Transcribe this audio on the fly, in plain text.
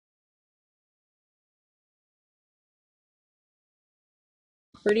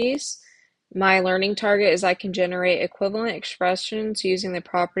properties. My learning target is I can generate equivalent expressions using the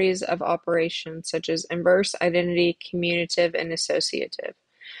properties of operations such as inverse, identity, commutative, and associative.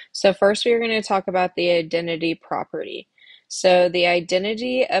 So first we're going to talk about the identity property. So the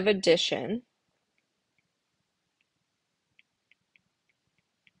identity of addition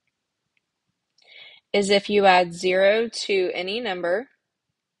is if you add 0 to any number,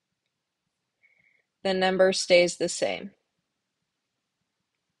 the number stays the same.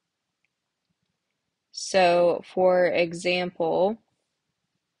 So for example,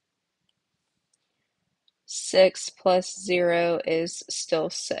 6 plus 0 is still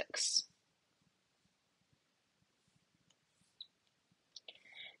 6.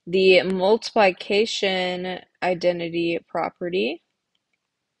 The multiplication identity property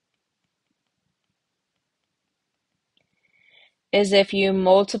is if you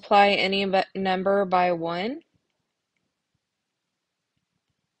multiply any number by 1,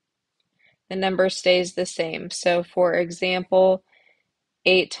 the number stays the same. So for example,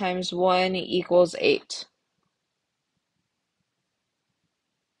 8 times 1 equals 8.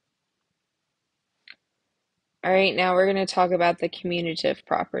 All right, now we're going to talk about the commutative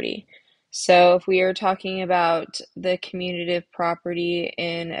property. So if we are talking about the commutative property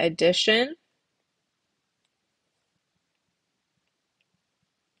in addition,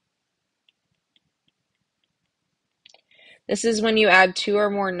 this is when you add 2 or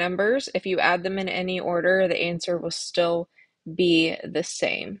more numbers. If you add them in any order, the answer will still be the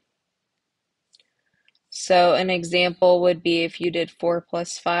same. So an example would be if you did 4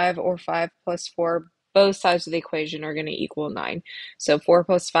 plus 5 or 5 plus 4, both sides of the equation are going to equal 9. So 4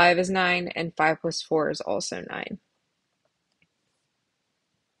 plus 5 is 9, and 5 plus 4 is also 9.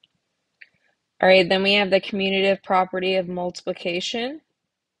 All right, then we have the commutative property of multiplication.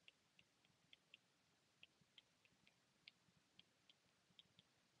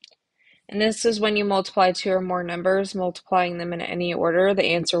 And this is when you multiply 2 or more numbers, multiplying them in any order, the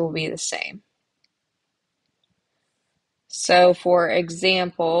answer will be the same. So for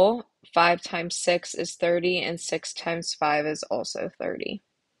example, 5 times 6 is 30, and 6 times 5 is also 30.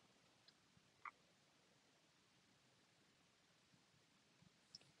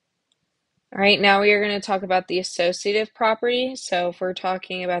 All right, now we are going to talk about the associative property. So if we're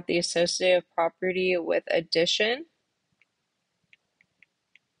talking about the associative property with addition,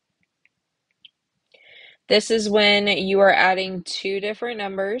 this is when you are adding 2 different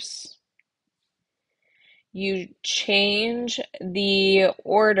numbers. You change the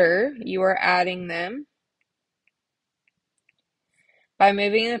order you are adding them by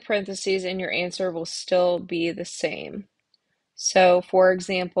moving the parentheses, and your answer will still be the same. So for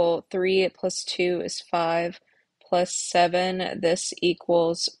example, 3 plus 2 is 5, plus 7, this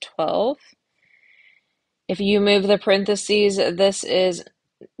equals 12. If you move the parentheses, this is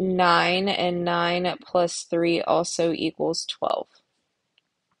 9, and 9 plus 3 also equals 12.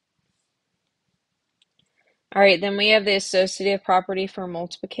 All right, then we have the associative property for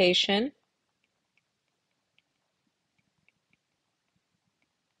multiplication.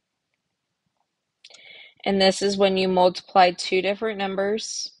 And this is when you multiply 2 different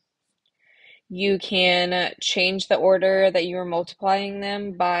numbers. You can change the order that you are multiplying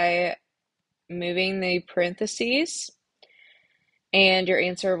them by moving the parentheses, and your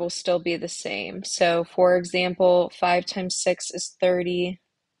answer will still be the same. So for example, 5 times 6 is 30,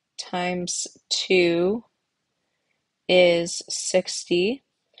 times 2 is 60.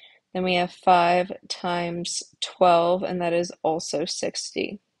 Then we have 5 times 12, and that is also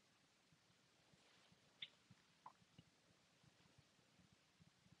 60.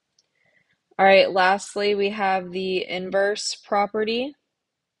 All right, lastly, we have the inverse property.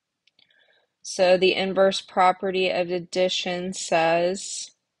 So the inverse property of addition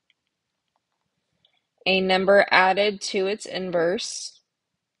says a number added to its inverse,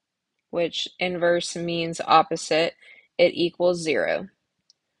 which inverse means opposite, it equals 0.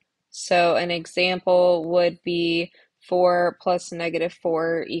 So an example would be 4 plus negative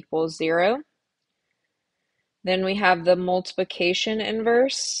 4 equals 0. Then we have the multiplication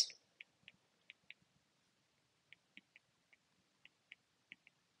inverse.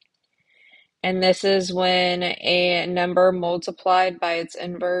 And this is when a number multiplied by its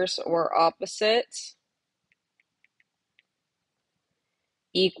inverse or opposite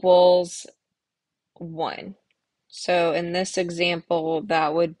equals 1. So in this example,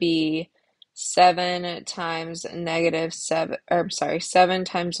 that would be 7 times negative 7, or I'm sorry, 7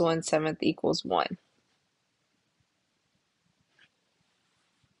 times 1/7 equals 1.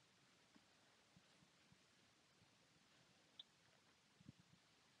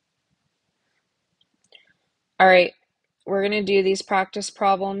 All right, we're going to do these practice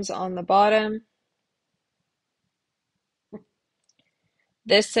problems on the bottom.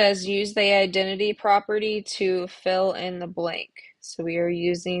 This says use the identity property to fill in the blank. So we are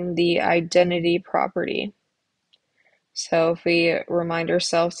using the identity property. So if we remind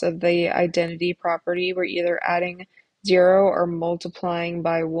ourselves of the identity property, we're either adding 0 or multiplying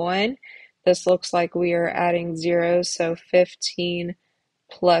by 1. This looks like we are adding 0, so 15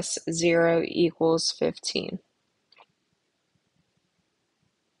 plus 0 equals 15.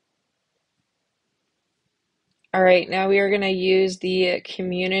 All right, now we are going to use the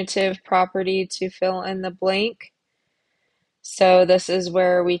commutative property to fill in the blank. So this is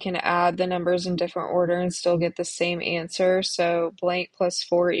where we can add the numbers in different order and still get the same answer. So blank plus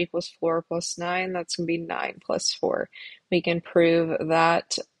 4 equals 4 plus 9. That's going to be 9 plus 4. We can prove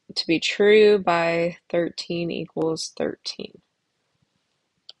that to be true by 13 equals 13.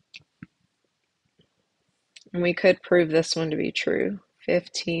 And we could prove this one to be true.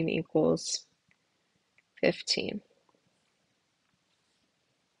 15 equals 15.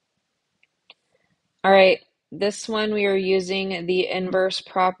 All right, this one we are using the inverse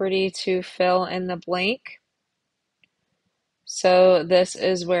property to fill in the blank. So this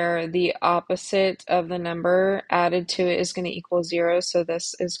is where the opposite of the number added to it is going to equal 0. So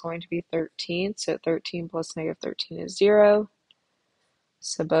this is going to be 13. So 13 plus negative 13 is 0.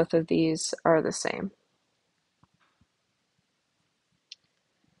 So both of these are the same.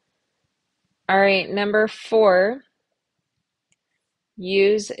 All right, number 4.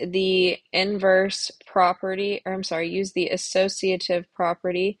 Use the inverse property, or I'm sorry, use the associative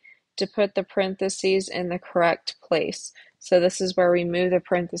property to put the parentheses in the correct place. So this is where we move the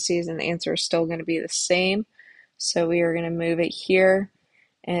parentheses and the answer is still going to be the same. So we are going to move it here,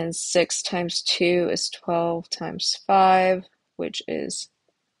 and 6 times 2 is 12 times 5, which is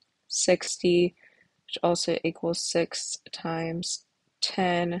 60, which also equals 6 times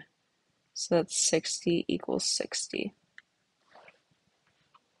 10. So that's 60 equals 60.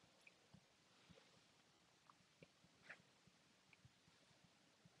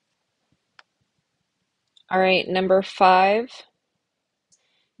 All right, number 5,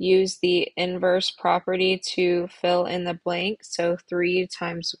 use the inverse property to fill in the blank. So 3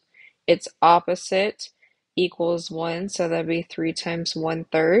 times its opposite equals 1, so that'd be 3 times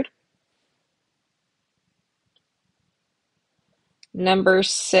 1/3. Number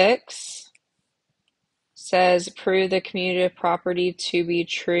 6 says prove the commutative property to be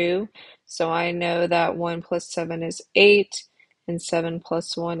true. So I know that 1 plus 7 is 8, and 7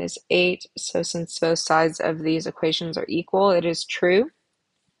 plus 1 is 8. So since both sides of these equations are equal, it is true.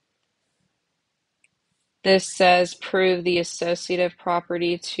 This says prove the associative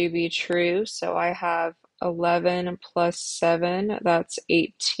property to be true. So I have 11 plus 7, that's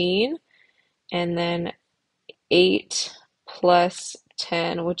 18. And then 8 plus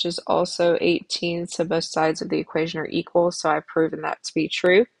 10, which is also 18. So both sides of the equation are equal. So I've proven that to be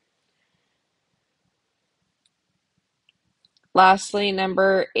true. Lastly,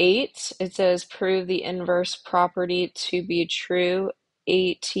 number 8, it says prove the inverse property to be true.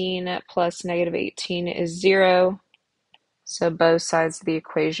 18 plus negative 18 is 0. So both sides of the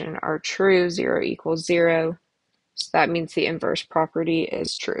equation are true. 0 equals 0. So that means the inverse property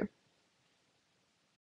is true.